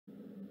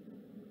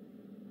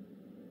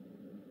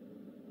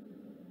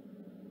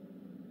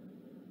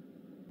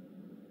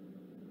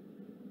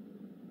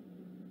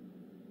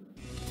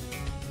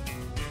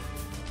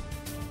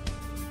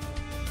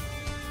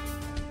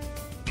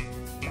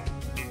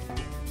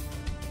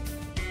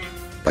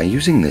By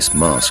using this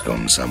mask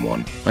on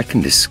someone, I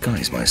can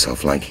disguise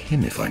myself like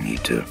him if I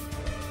need to.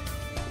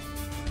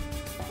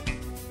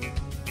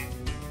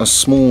 A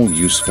small,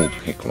 useful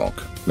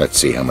picklock. Let's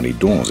see how many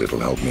doors it'll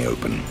help me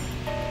open.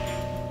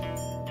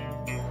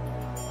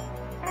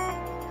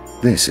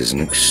 This is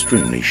an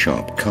extremely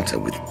sharp cutter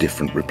with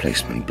different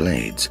replacement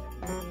blades.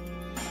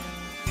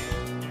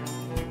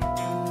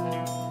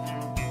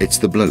 It's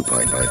the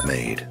blowpipe I've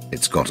made.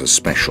 It's got a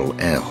special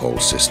air hole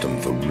system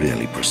for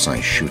really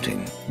precise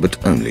shooting,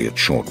 but only at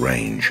short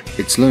range.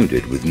 It's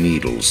loaded with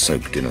needles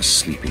soaked in a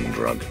sleeping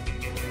drug.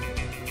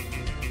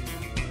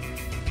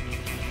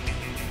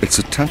 It's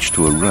attached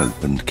to a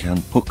rope and can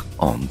hook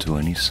onto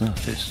any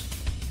surface.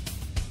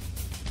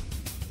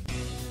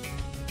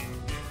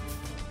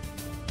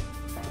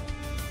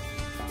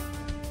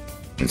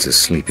 It's a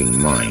sleeping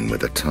mine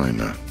with a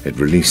timer. It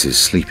releases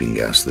sleeping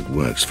gas that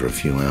works for a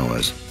few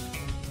hours.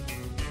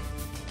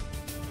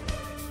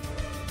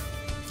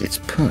 It's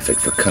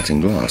perfect for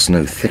cutting glass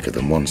no thicker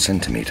than 1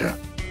 centimeter.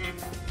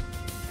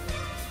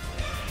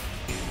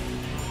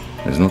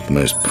 It's not the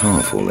most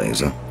powerful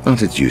laser,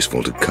 but it's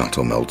useful to cut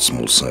or melt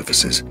small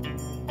surfaces.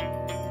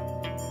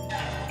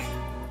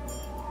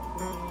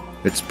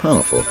 It's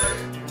powerful,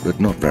 but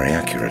not very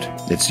accurate.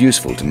 It's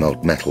useful to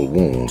melt metal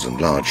walls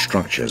and large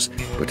structures,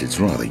 but it's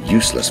rather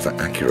useless for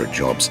accurate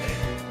jobs.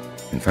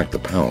 In fact, the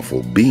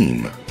powerful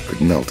beam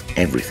could melt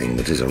everything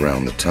that is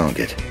around the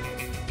target.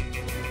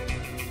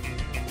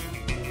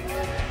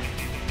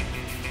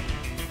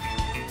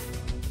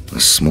 A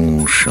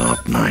small,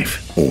 sharp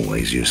knife,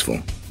 always useful.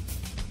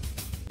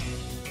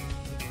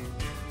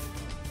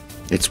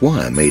 It's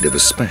wire made of a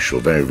special,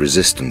 very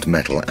resistant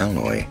metal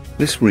alloy.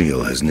 This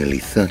reel has nearly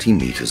 30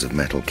 meters of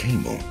metal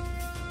cable.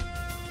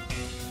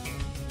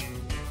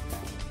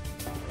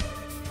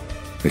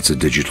 It's a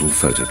digital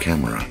photo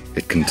camera.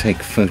 It can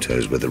take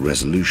photos with a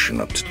resolution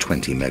up to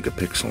 20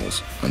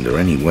 megapixels, under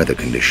any weather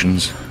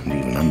conditions, and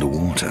even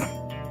underwater.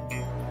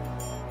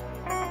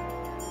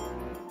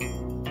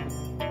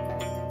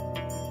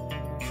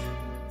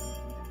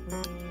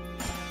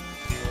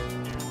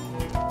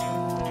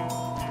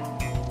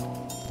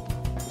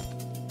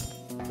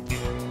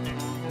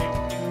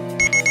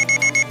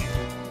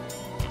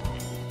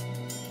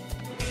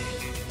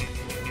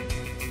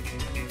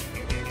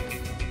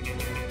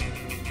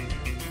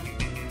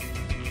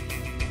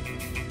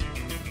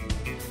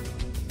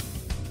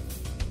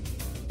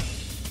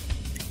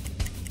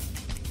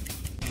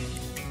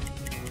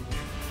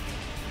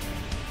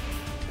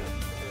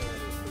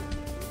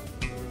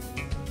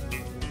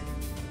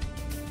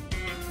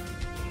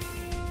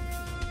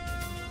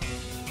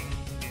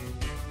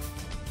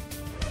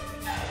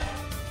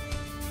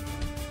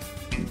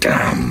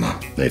 Damn!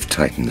 They've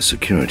tightened the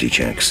security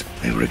checks.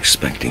 They were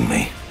expecting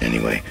me.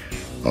 Anyway,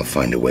 I'll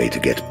find a way to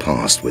get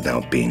past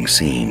without being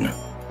seen.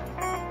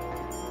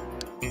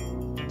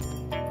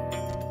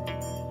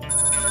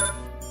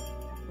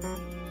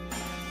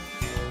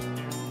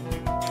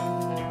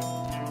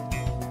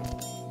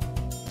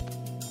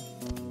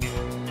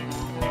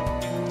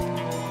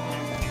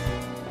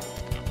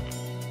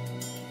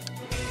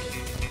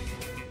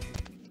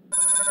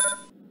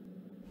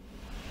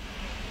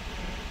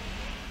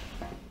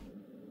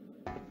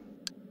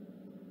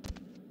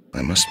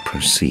 I must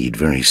proceed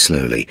very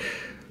slowly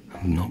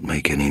and not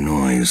make any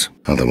noise,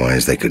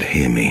 otherwise they could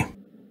hear me.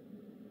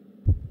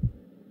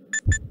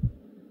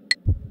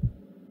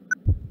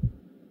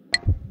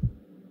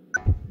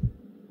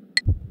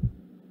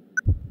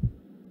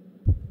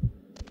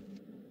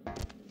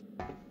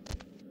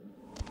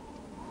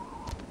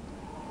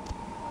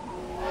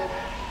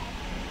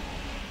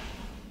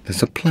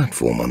 There's a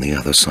platform on the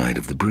other side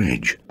of the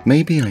bridge.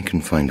 Maybe I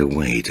can find a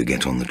way to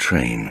get on the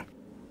train.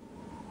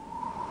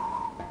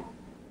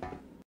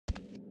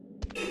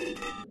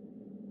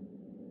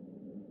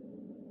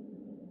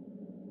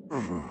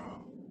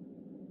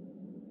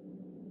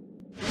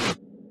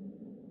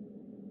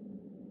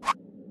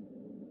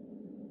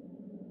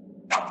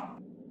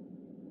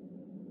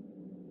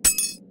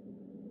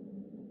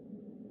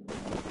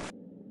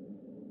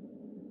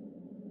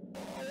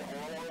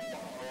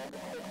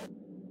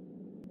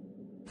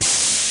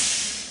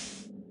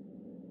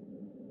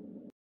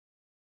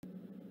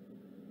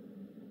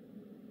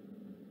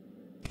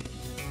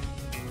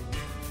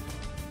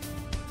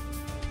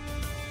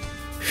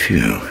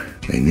 Phew,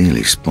 they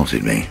nearly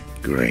spotted me.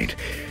 Great.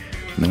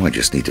 Now I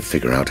just need to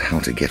figure out how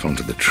to get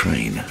onto the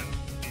train.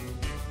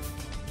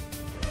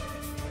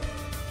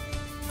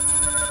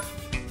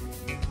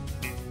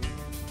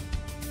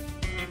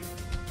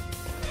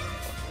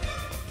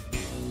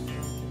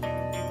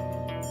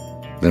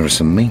 There are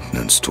some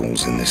maintenance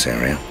tools in this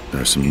area.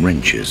 There are some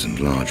wrenches and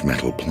large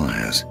metal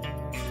pliers.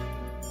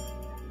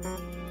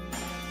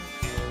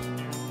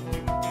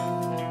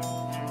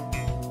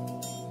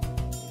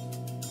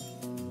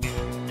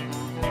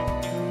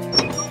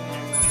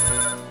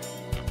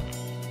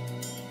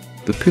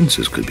 The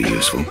pincers could be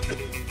useful.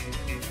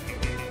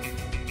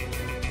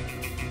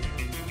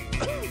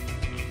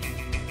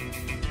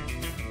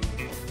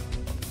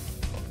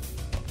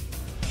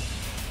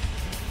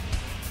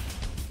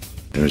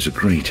 There is a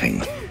grating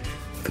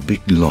with a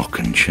big lock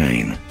and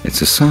chain.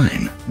 It's a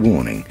sign,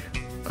 warning,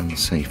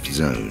 unsafe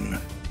zone.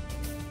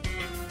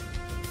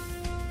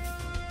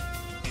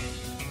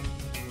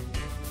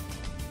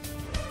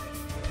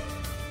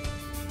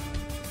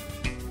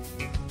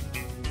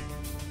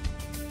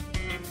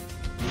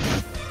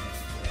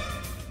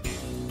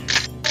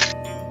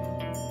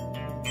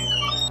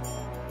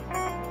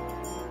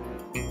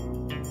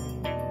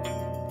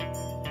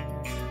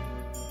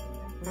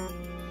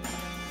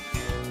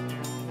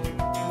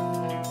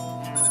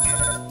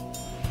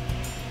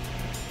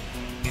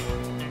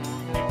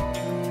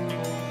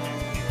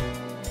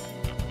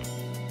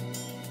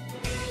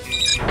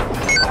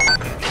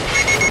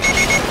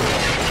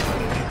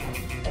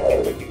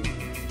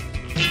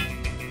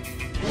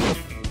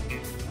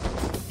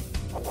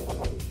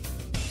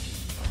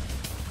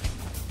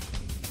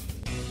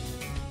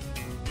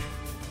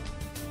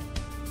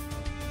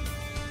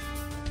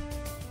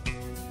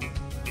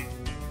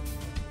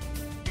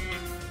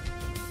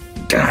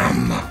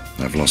 Damn,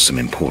 I've lost some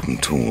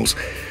important tools.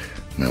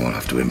 Now I'll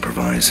have to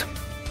improvise.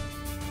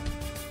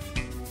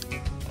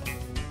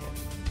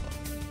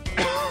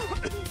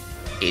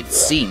 It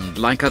seemed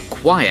like a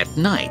quiet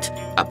night,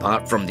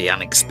 apart from the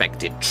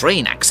unexpected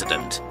train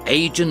accident.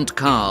 Agent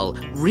Carl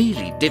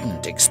really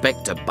didn't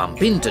expect to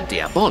bump into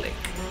Diabolik.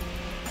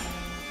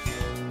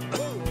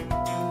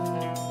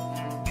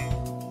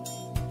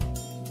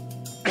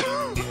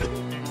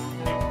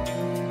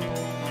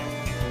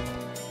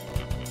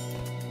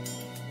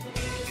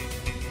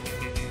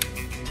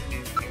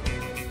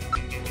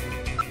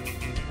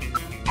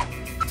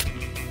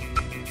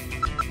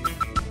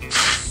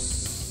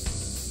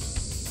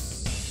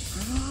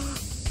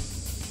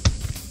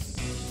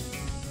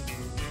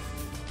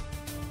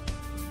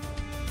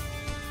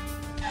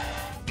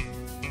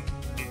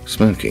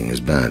 Smoking is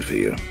bad for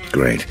you.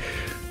 Great.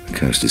 The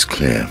coast is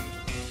clear.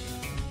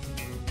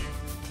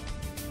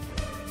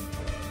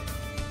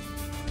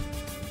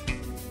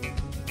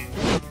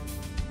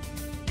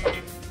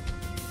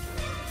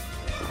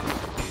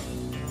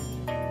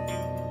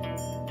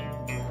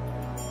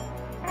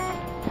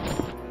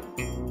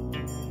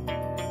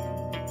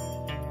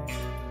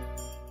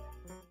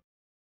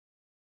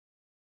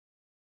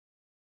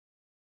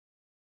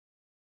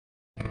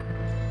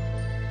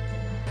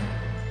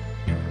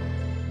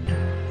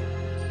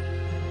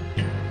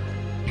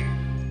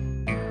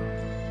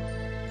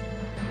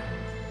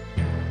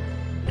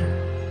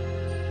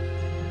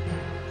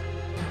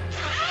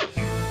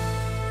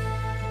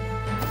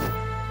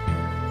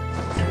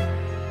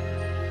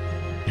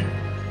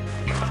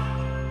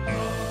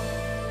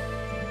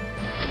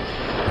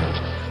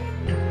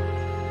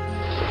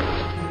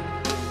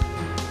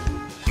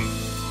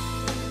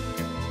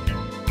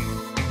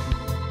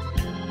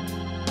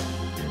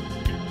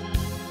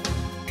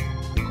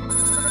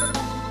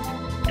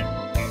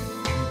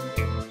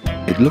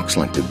 It looks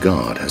like the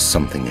guard has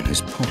something in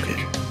his pocket.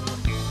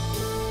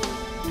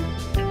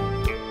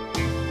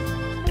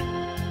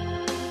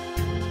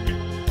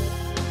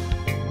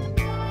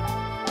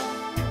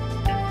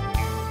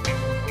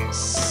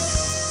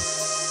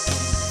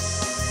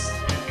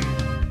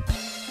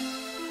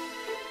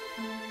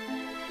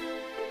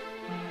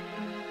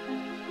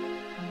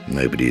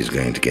 Nobody is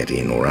going to get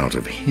in or out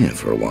of here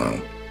for a while.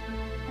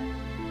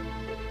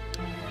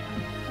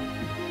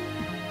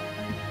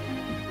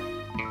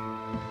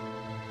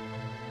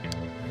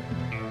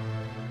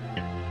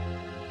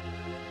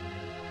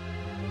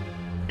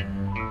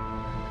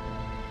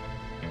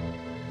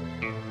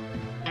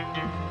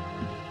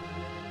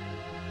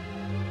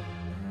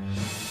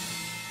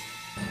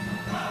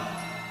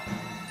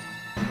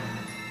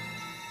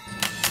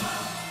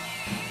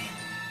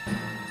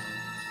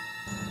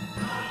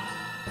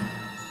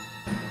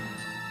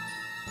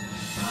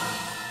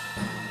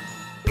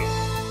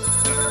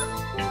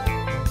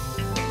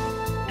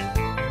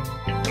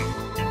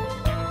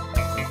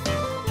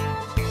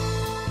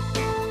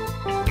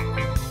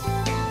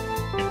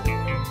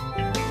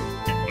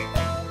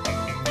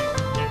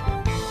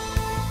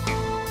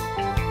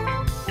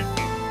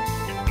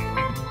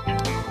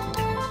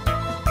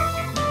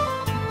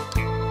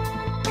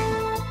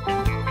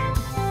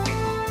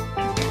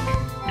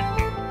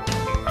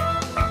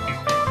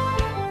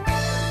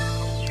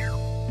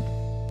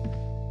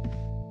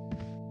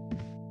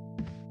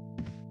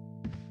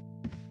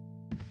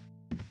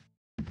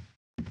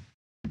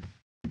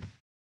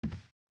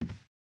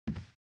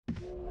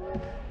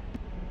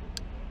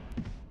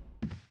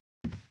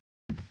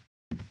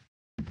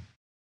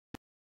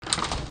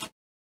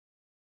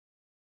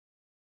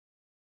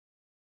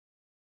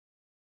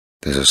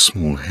 There's a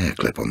small hair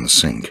clip on the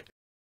sink.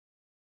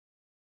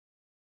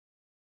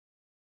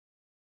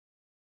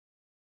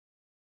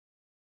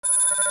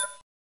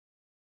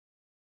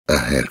 A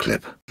hair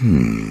clip.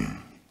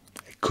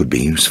 It could be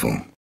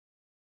useful.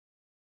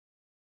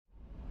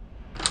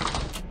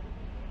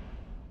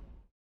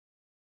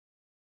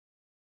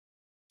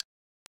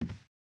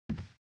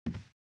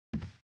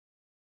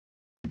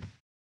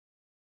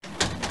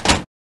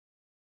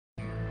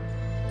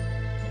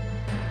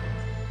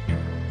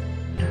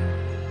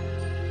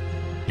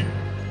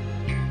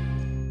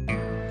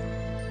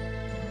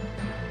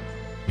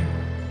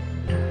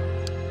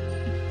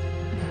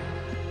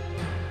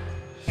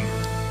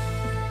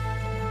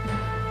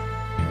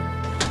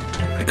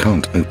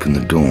 can't open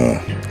the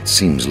door. It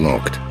seems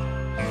locked.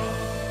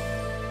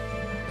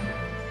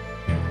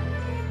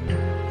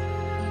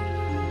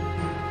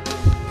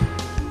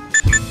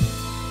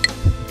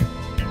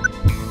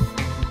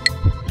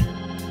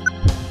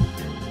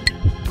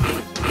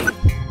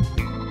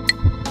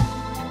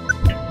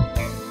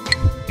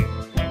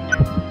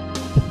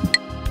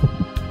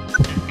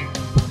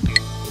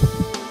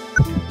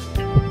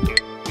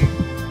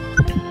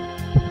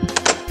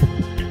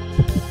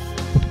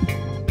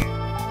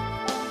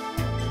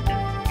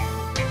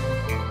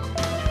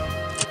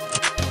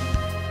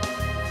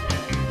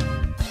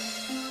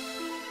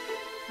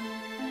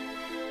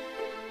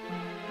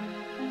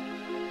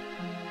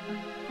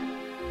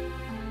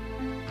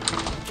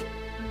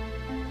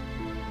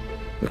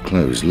 The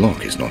closed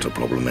lock is not a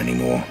problem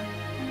anymore.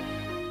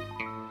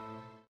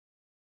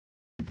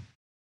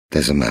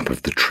 There's a map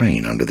of the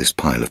train under this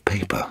pile of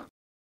paper.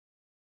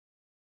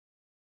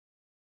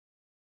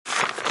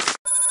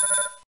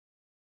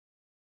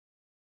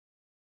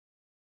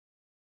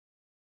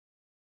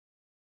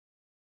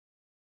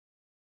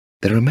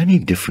 There are many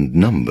different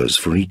numbers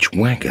for each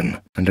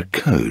wagon and a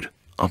code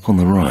up on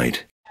the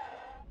right.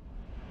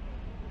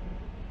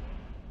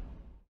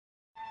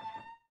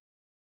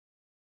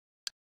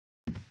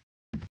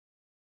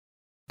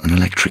 An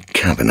electric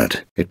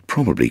cabinet. It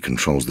probably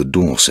controls the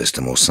door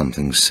system or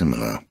something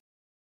similar.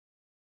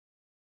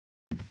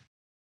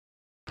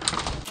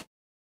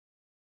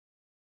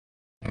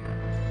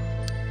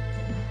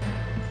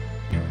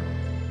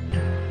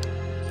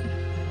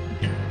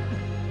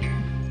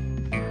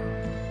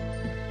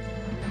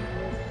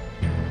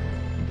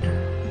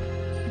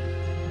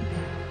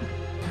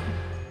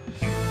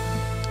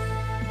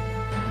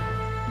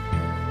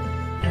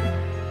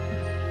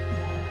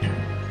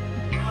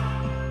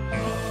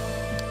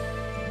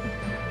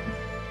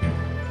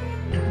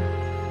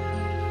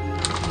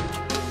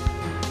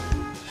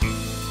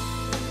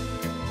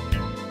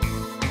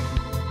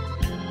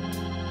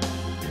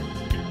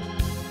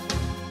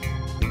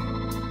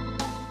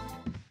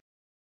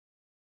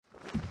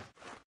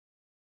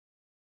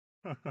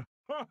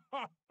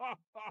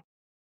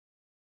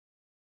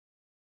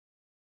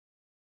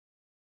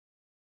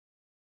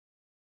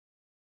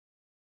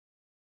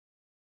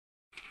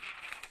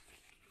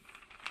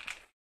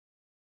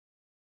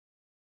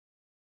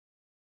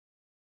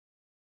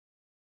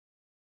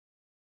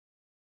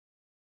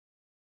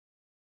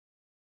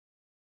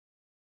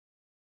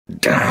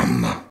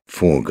 Damn!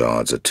 4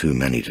 guards are too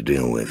many to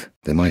deal with.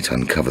 They might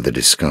uncover the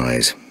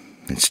disguise.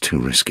 It's too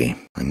risky.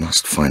 I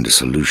must find a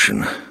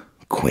solution.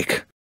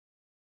 Quick.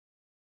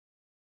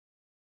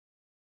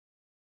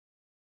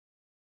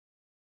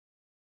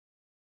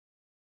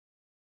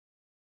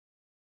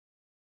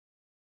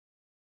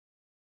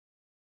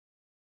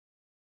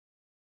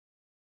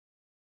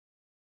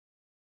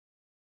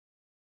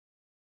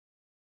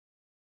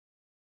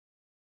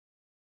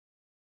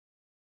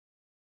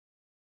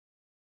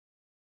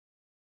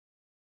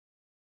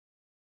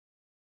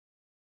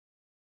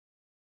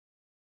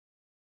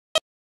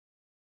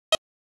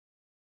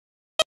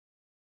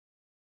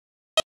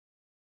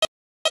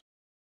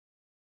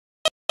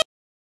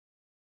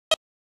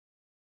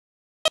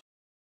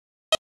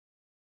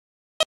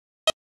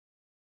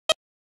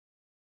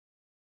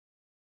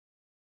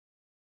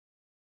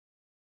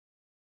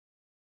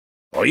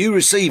 Are you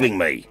receiving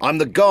me? I'm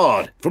the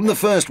guard from the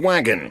first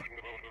wagon.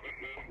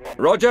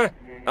 Roger,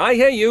 I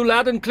hear you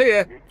loud and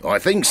clear. I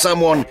think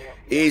someone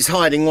is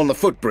hiding on the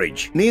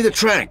footbridge, near the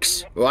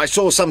tracks. I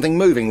saw something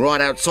moving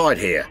right outside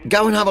here.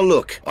 Go and have a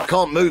look. I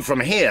can't move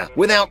from here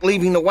without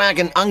leaving the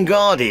wagon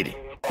unguarded.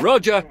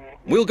 Roger,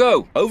 we'll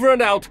go. Over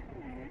and out.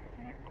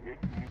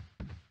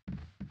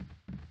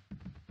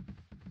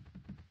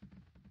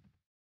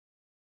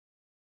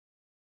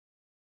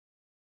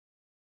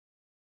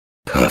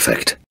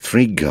 Perfect.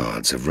 3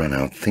 guards have run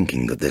out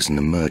thinking that there's an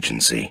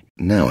emergency.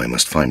 Now I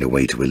must find a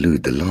way to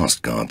elude the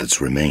last guard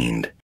that's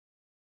remained.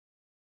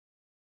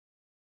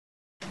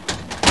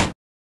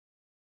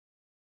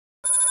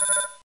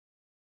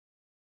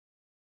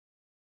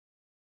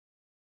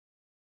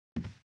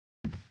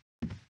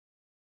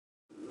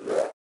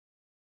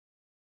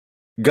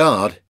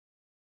 Guard,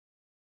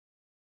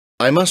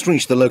 I must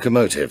reach the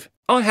locomotive.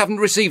 I haven't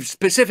received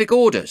specific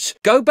orders.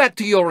 Go back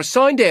to your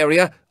assigned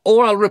area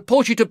or I'll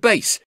report you to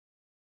base.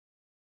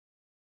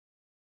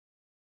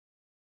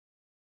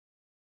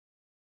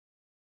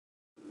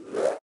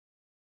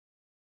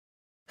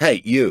 Hey,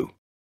 you.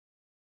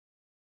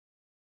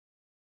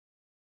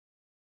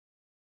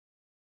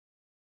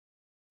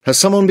 Has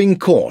someone been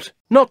caught?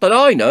 Not that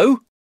I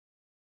know.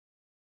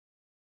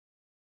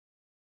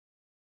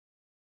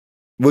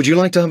 Would you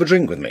like to have a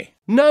drink with me?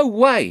 No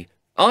way.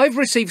 I've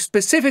received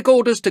specific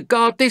orders to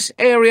guard this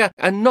area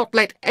and not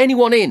let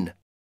anyone in.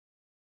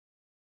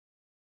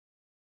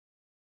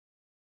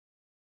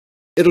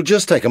 It'll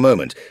just take a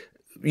moment.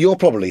 You're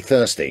probably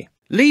thirsty.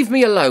 Leave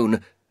me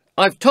alone.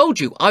 I've told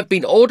you I've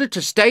been ordered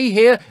to stay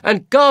here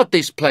and guard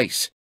this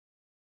place.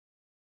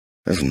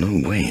 There's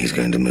no way he's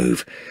going to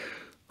move.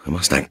 I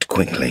must act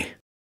quickly.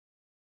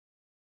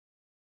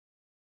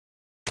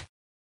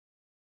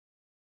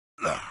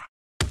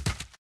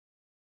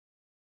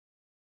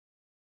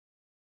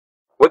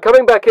 We're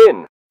coming back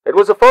in. It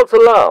was a false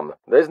alarm.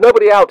 There's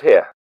nobody out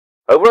here.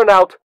 Over and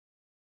out.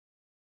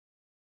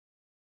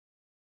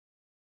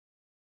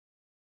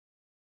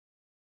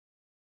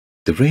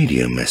 The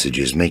radio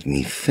messages make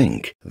me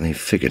think they've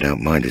figured out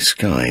my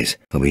disguise.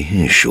 I'll be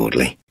here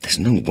shortly. There's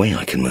no way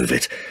I can move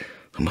it.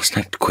 I must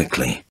act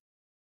quickly.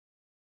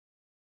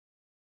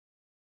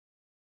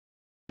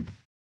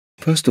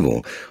 First of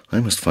all, I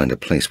must find a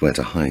place where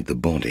to hide the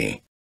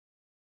body.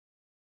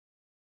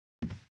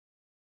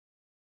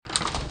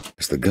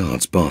 It's the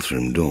guard's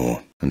bathroom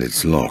door, and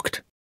it's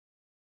locked.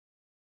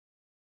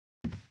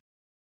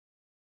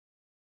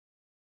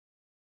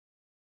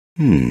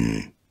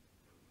 And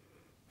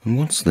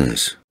what's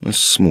this? A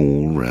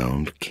small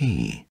round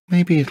key.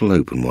 Maybe it'll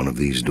open one of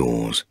these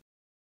doors.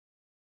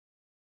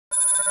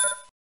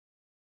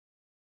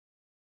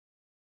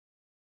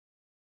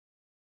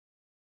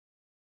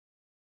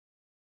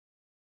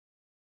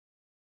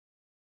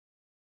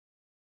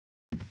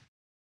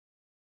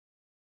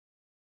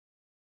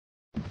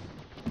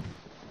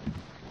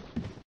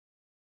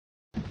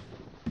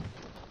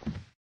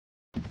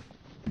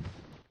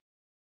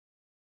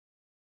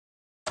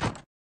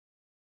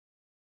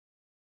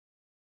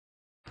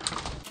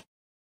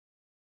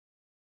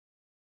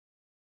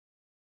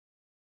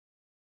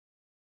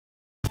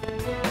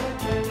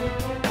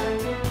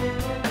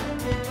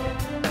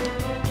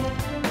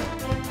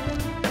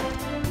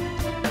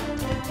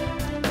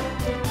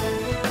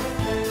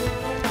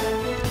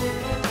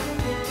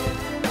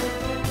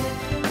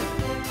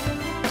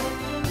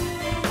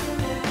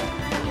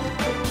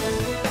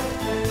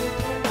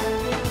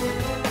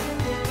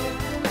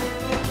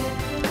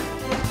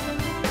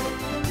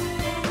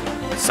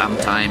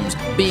 Sometimes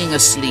being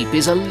asleep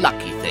is a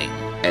lucky thing,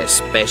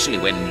 especially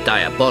when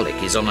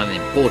Diabolik is on an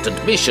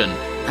important mission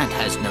and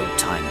has no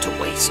time to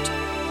waste.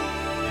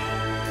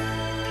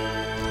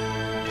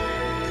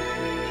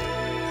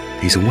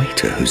 He's a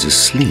waiter who's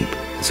asleep.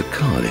 There's a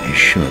card in his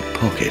shirt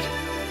pocket.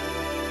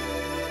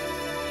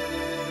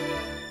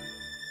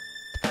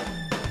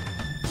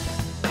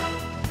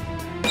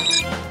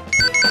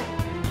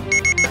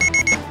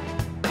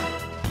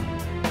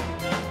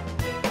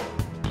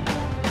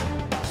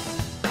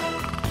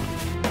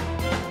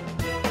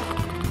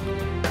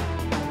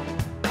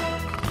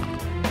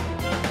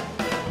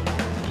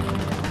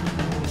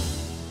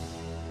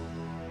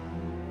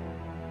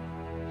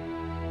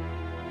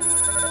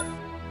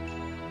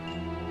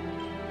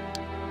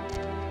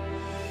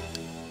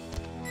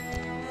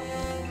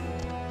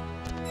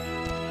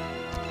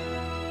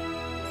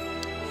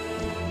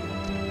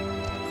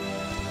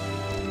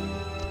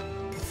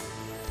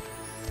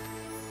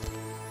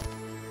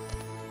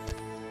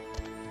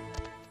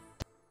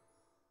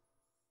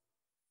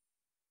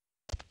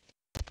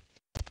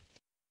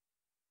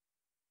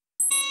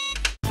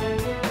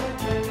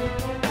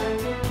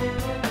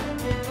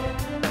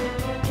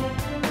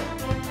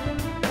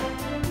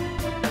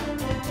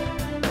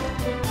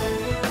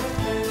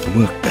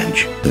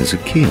 Workbench. There's a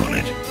key on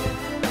it.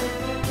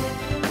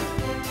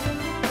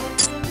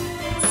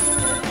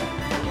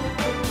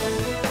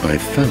 I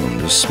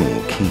found a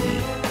small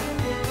key.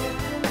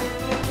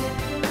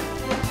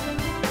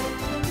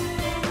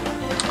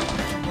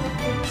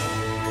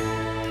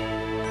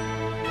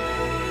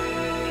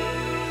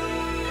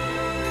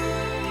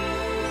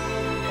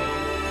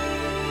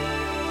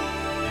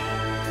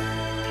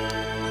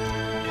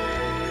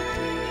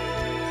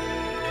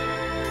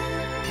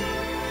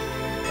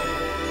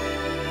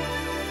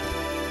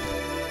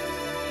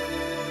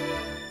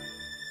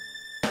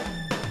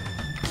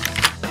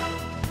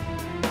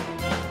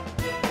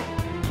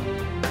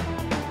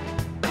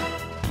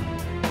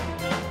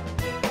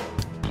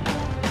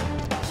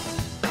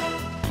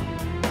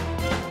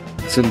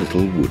 It's a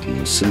little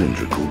wooden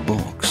cylindrical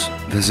box.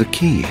 There's a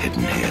key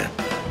hidden here.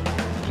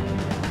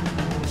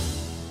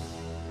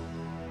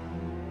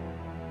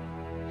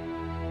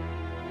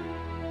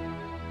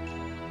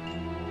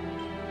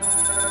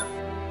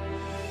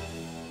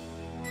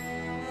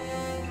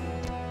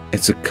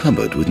 It's a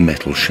cupboard with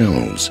metal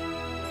shelves,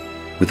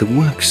 with a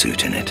work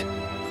suit in it.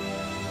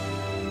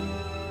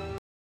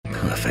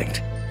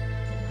 Perfect.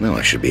 Now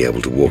I should be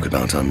able to walk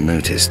about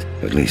unnoticed,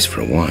 at least for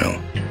a while.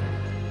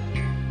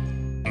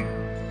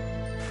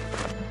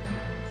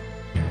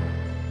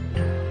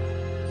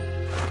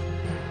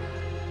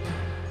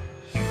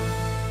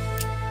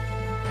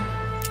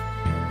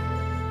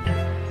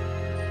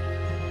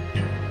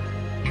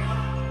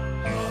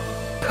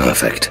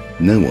 Perfect.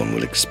 No one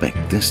will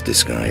expect this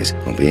disguise.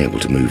 I'll be able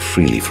to move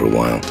freely for a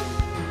while.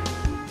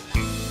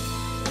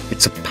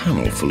 It's a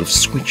panel full of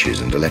switches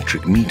and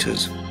electric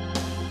meters.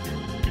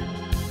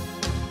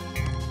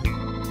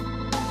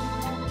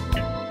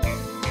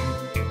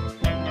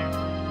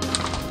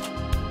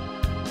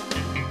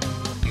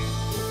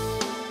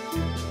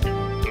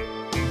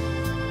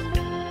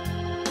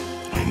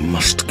 I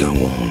must go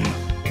on.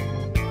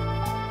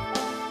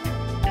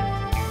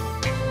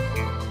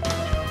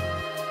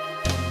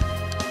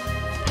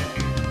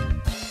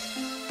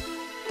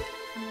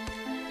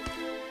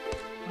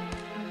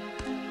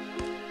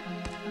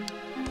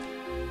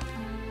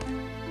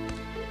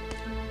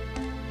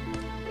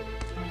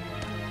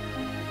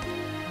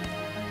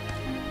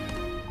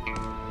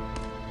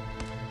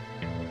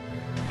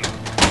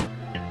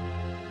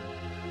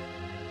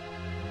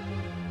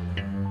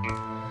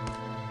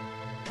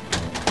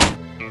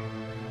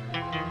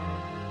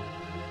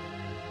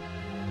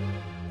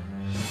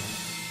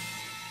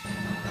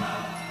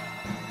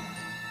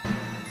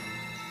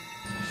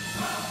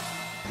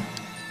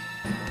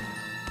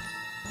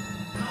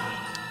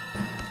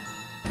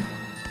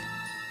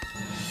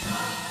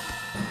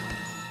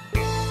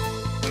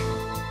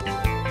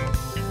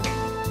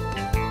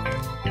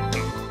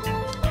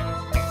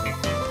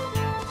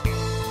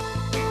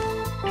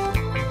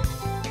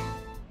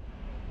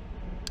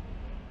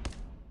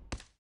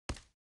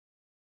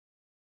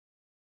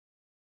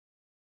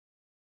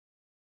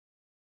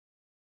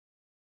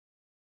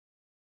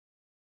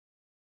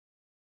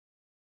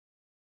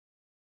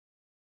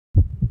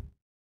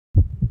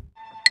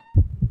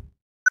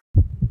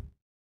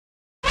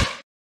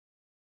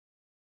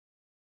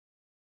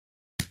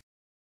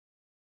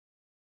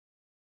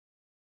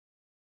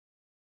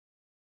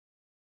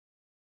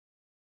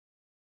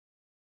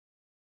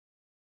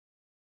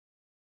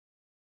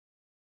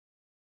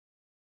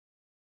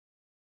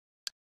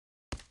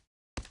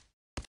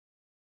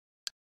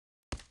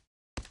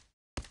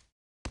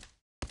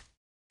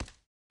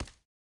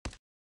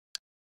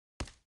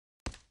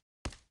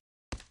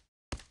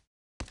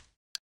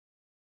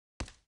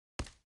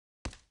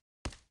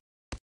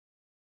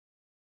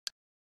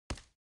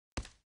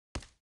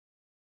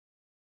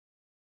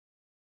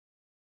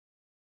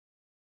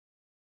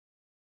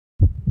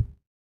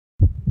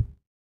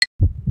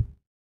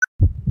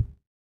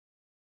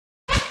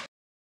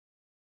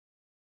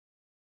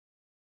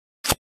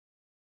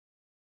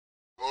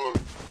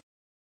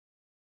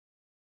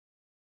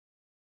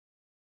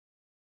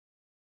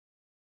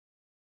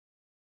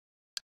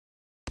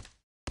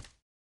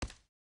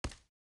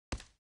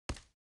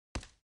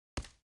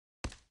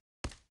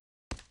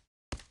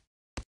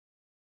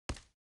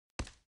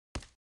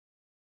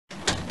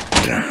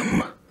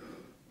 Damn.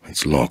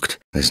 It's locked.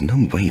 There's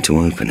no way to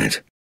open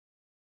it.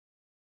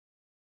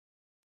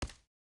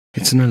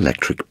 It's an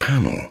electric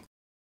panel.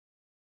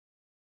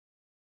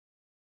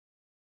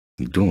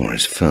 The door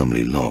is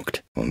firmly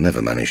locked. I'll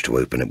never manage to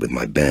open it with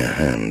my bare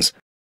hands.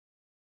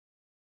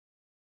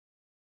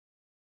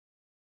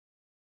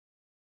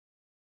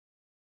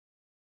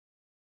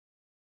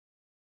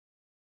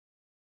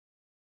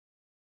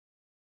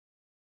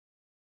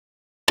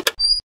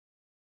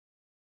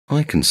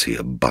 I can see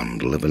a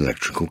bundle of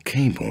electrical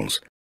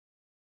cables.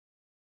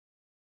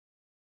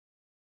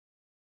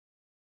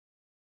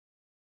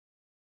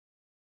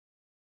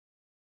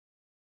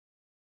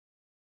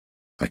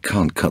 I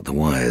can't cut the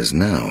wires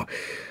now.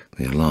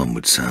 The alarm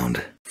would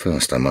sound.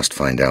 First, I must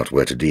find out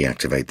where to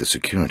deactivate the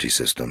security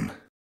system.